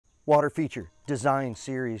Water feature design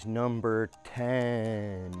series number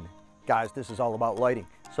 10. Guys, this is all about lighting.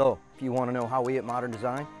 So if you want to know how we at Modern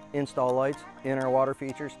Design install lights in our water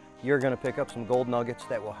features, you're going to pick up some gold nuggets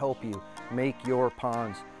that will help you make your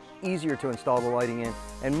ponds easier to install the lighting in,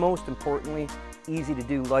 and most importantly, easy to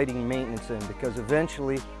do lighting maintenance in, because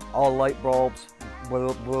eventually all light bulbs, you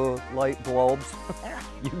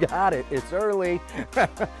got it, it's early,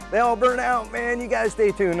 they all burn out, man. You guys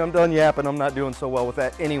stay tuned. I'm done yapping. I'm not doing so well with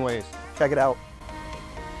that. Anyways, check it out.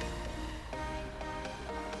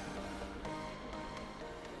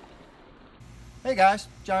 Hey guys,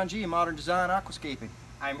 John G, Modern Design Aquascaping.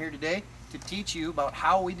 I'm here today to teach you about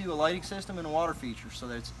how we do a lighting system and a water feature so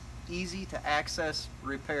that it's easy to access,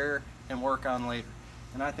 repair, and work on later.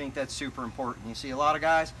 And I think that's super important. You see a lot of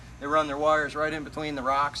guys, they run their wires right in between the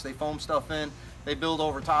rocks, they foam stuff in, they build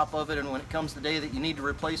over top of it, and when it comes the day that you need to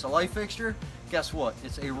replace a light fixture, guess what?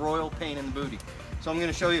 It's a royal pain in the booty. So I'm going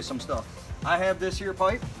to show you some stuff. I have this here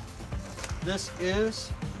pipe. This is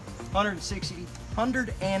 160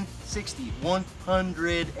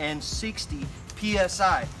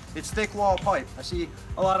 PSI. It's thick wall pipe. I see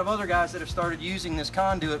a lot of other guys that have started using this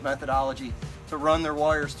conduit methodology to run their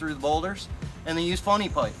wires through the boulders, and they use funny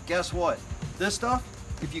pipe. Guess what? This stuff,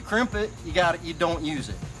 if you crimp it, you don't use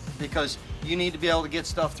it, because you need to be able to get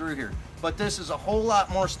stuff through here. But this is a whole lot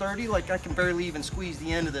more sturdy. Like, I can barely even squeeze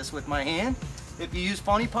the end of this with my hand. If you use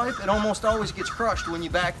funny pipe, it almost always gets crushed when you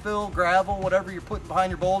backfill, gravel, whatever you're putting behind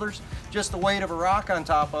your boulders, just the weight of a rock on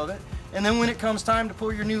top of it. And then when it comes time to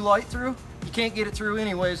pull your new light through, you can't get it through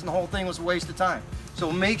anyways, and the whole thing was a waste of time.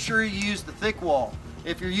 So make sure you use the thick wall.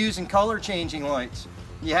 If you're using color changing lights,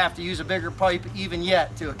 you have to use a bigger pipe even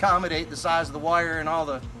yet to accommodate the size of the wire and all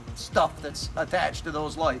the stuff that's attached to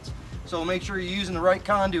those lights. So make sure you're using the right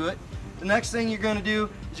conduit. The next thing you're going to do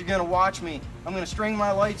is you're going to watch me. I'm going to string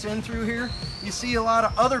my lights in through here. You see a lot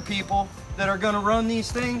of other people that are going to run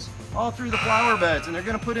these things all through the flower beds, and they're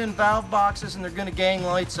going to put in valve boxes and they're going to gang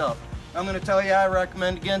lights up. I'm going to tell you I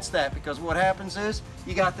recommend against that, because what happens is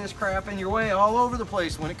you got this crap in your way all over the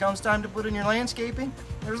place. When it comes time to put in your landscaping,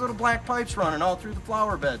 there's little black pipes running all through the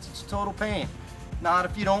flower beds. It's a total pain. Not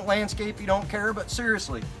if you don't landscape, you don't care, but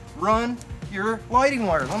seriously, run your lighting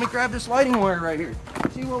wire. Let me grab this lighting wire right here.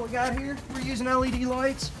 See what we got here? We're using LED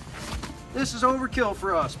lights. This is overkill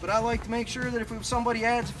for us, but I like to make sure that if somebody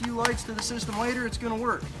adds a few lights to the system later, it's going to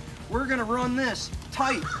work. We're going to run this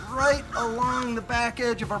tight right along the back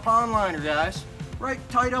edge of our pond liner, guys. Right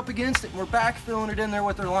tight up against it, and we're backfilling it in there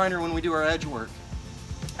with our liner when we do our edge work.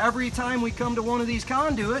 Every time we come to one of these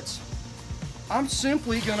conduits, I'm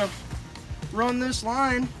simply going to run this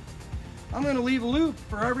line. I'm going to leave a loop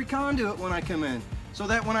for every conduit when I come in, so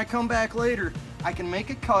that when I come back later, I can make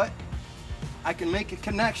a cut, I can make a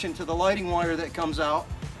connection to the lighting wire that comes out,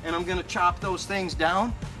 and I'm going to chop those things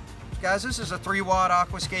down. Guys, this is a 3-watt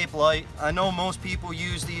Aquascape light. I know most people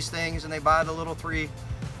use these things and they buy the little 3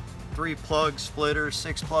 plug splitters,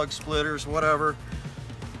 6 plug splitters, whatever.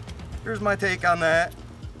 Here's my take on that.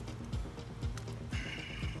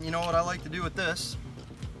 You know what I like to do with this?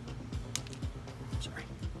 Sorry.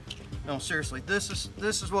 No, seriously, this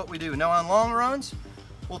is what we do. Now on long runs,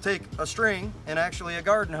 we'll take a string and actually a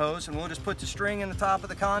garden hose, and we'll just put the string in the top of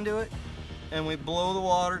the conduit, and we blow the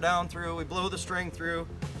water down through, we blow the string through,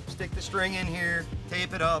 stick the string in here,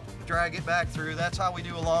 tape it up, drag it back through. That's how we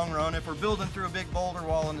do a long run if we're building through a big boulder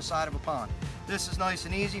wall on the side of a pond. This is nice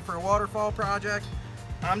and easy for a waterfall project.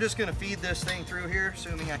 I'm just going to feed this thing through here,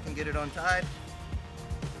 assuming I can get it untied.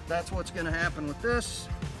 That's what's going to happen with this.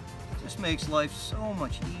 This makes life so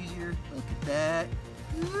much easier. Look at that.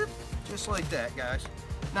 Just like that, guys.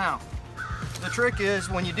 Now, the trick is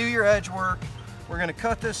when you do your edge work, we're going to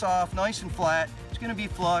cut this off nice and flat. It's going to be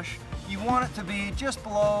flush. You want it to be just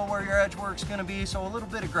below where your edge work's going to be, so a little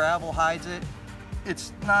bit of gravel hides it.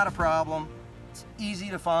 It's not a problem. It's easy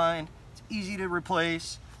to find. It's easy to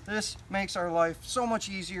replace. This makes our life so much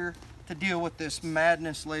easier to deal with this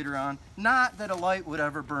madness later on. Not that a light would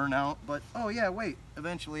ever burn out, but oh yeah, wait,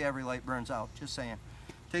 eventually every light burns out. Just saying.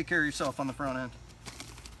 Take care of yourself on the front end.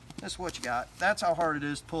 This is what you got. That's how hard it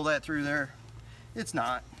is to pull that through there. It's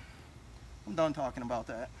not. I'm done talking about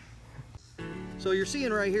that. So you're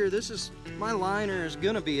seeing right here, my liner is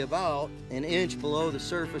gonna be about an inch below the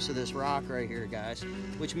surface of this rock right here, guys,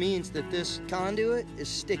 which means that this conduit is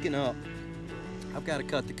sticking up. I've got to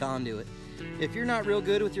cut the conduit. If you're not real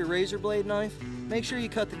good with your razor blade knife, make sure you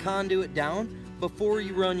cut the conduit down before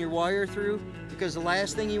you run your wire through, because the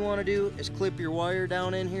last thing you want to do is clip your wire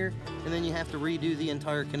down in here and then you have to redo the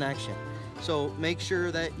entire connection. So make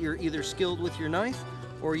sure that you're either skilled with your knife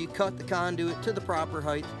or you cut the conduit to the proper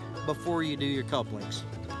height before you do your couplings.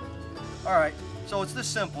 All right, So it's this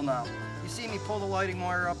simple now. You see me pull the lighting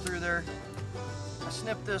wire up through there. I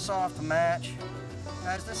snip this off to match.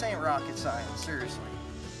 Guys, this ain't rocket science, seriously.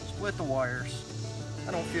 Split the wires.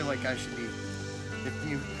 I don't feel like I should be, if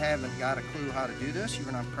you haven't got a clue how to do this, you're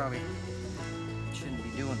gonna probably shouldn't be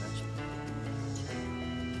doing this.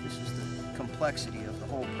 This is the complexity of the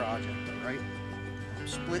whole project, right? I'm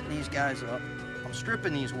splitting these guys up. I'm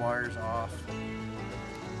stripping these wires off.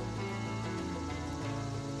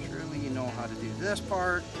 Surely you know how to do this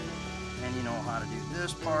part, and you know how to do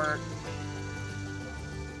this part.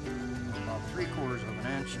 About 3/4 of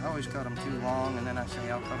an inch. I always cut them too long, and then I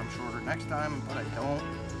say I'll cut them shorter next time, but I don't.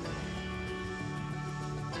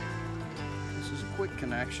 This is a quick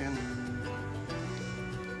connection.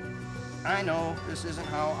 I know this isn't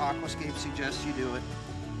how Aquascape suggests you do it.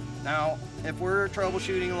 Now, if we're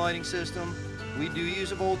troubleshooting a lighting system, we do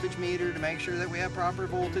use a voltage meter to make sure that we have proper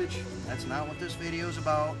voltage. That's not what this video is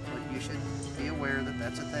about, but you should be aware that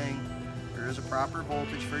that's a thing. There is a proper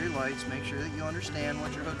voltage for your lights. Make sure that you understand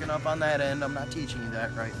what you're hooking up on that end. I'm not teaching you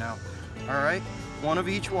that right now. Alright, one of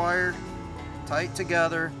each wire, tight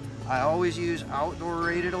together. I always use outdoor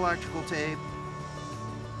rated electrical tape.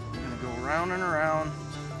 I'm going to go around and around.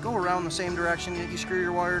 Go around the same direction that you screw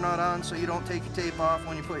your wire nut on so you don't take your tape off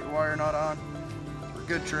when you put your wire nut on.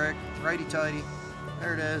 Good trick, righty-tighty.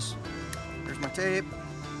 There it is. There's my tape.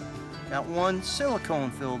 Got one silicone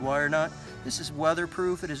filled wire nut. This is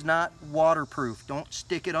weatherproof. It is not waterproof. Don't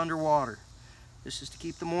stick it underwater. This is to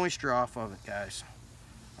keep the moisture off of it, guys.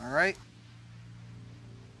 All right.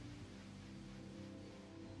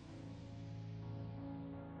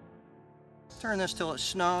 Turn this till it's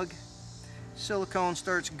snug. Silicone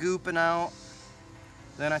starts gooping out.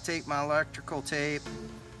 Then I take my electrical tape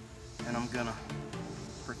and I'm gonna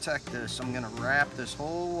protect this. I'm gonna wrap this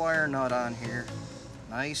whole wire nut on here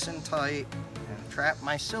nice and tight and trap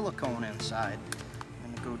my silicone inside.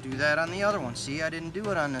 I'm gonna go do that on the other one. See, I didn't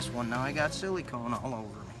do it on this one. Now I got silicone all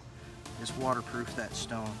over me. Just waterproof that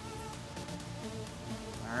stone.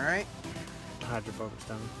 All right. Hydrophobic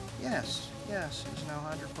stone. Yes, yes, it's now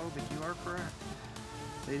hydrophobic. You are correct.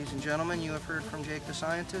 Ladies and gentlemen, you have heard from Jake the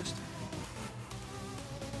scientist.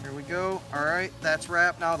 Here we go. All right, that's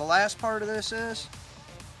wrapped. Now the last part of this is,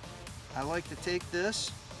 I like to take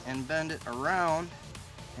this and bend it around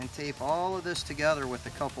and tape all of this together with a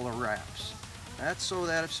couple of wraps. That's so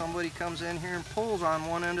that if somebody comes in here and pulls on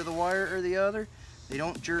one end of the wire or the other, they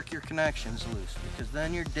don't jerk your connections loose, because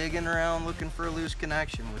then you're digging around looking for a loose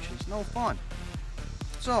connection, which is no fun.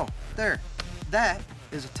 So, there. That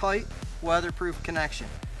is a tight, weatherproof connection.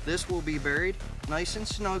 This will be buried nice and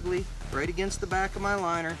snugly right against the back of my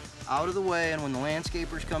liner, out of the way, and when the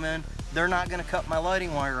landscapers come in, they're not going to cut my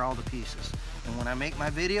lighting wire all to pieces. And when I make my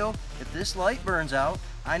video, if this light burns out,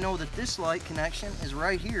 I know that this light connection is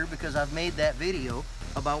right here because I've made that video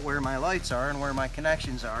about where my lights are and where my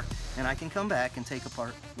connections are, and I can come back and take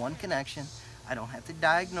apart one connection. I don't have to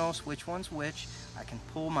diagnose which one's which. I can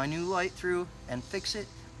pull my new light through and fix it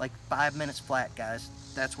like 5 minutes flat, guys.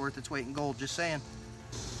 That's worth its weight in gold, just saying.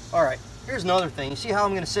 All right, here's another thing. You see how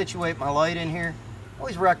I'm gonna situate my light in here?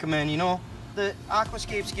 Always recommend, you know, the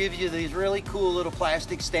Aquascapes give you these really cool little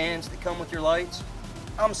plastic stands that come with your lights.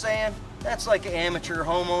 I'm saying that's like amateur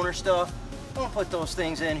homeowner stuff. Don't put those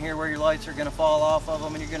things in here where your lights are gonna fall off of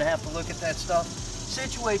them and you're gonna have to look at that stuff.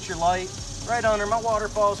 Situate your light right under. My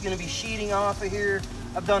waterfall is gonna be sheeting off of here.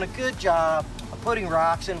 I've done a good job of putting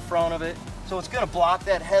rocks in front of it. So it's gonna block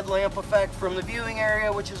that headlamp effect from the viewing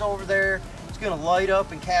area, which is over there. It's gonna light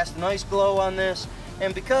up and cast a nice glow on this.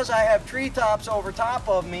 And because I have treetops over top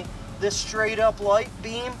of me, this straight up light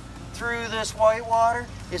beam through this white water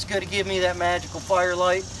is gonna give me that magical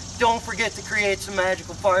firelight. Don't forget to create some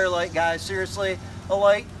magical firelight, guys. Seriously, a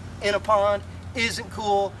light in a pond isn't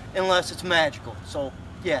cool unless it's magical. So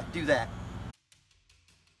yeah, do that.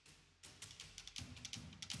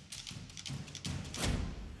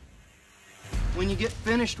 When you get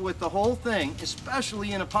finished with the whole thing,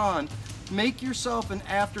 especially in a pond, make yourself an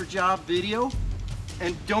after job video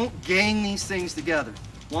and don't gang these things together.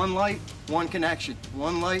 One light, one connection.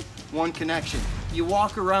 One light, one connection. You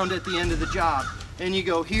walk around at the end of the job and you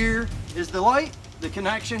go, here is the light, the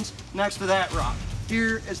connections next to that rock.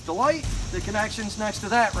 Here is the light, the connections next to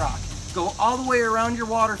that rock. Go all the way around your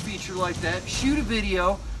water feature like that, shoot a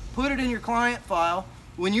video, put it in your client file.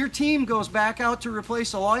 When your team goes back out to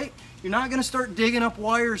replace a light, you're not gonna start digging up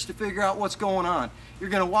wires to figure out what's going on. You're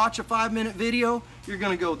gonna watch a 5-minute video, you're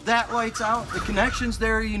gonna go, that light's out, the connection's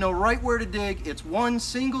there, you know right where to dig. It's one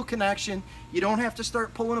single connection. You don't have to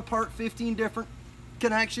start pulling apart 15 different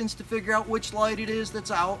connections to figure out which light it is that's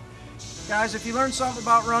out. Guys, if you learned something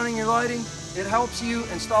about running your lighting, it helps you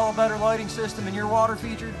install a better lighting system in your water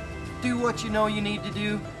feature, do what you know you need to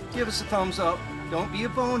do. Give us a thumbs up. Don't be a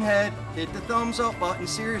bonehead. Hit the thumbs up button.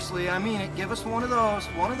 Seriously, I mean it. Give us one of those,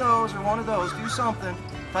 or one of those. Do something.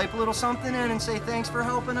 Type a little something in and say, thanks for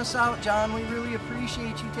helping us out, John. We really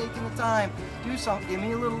appreciate you taking the time. Do something. Give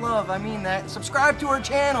me a little love. I mean that. Subscribe to our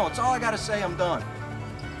channel. It's all I got to say. I'm done.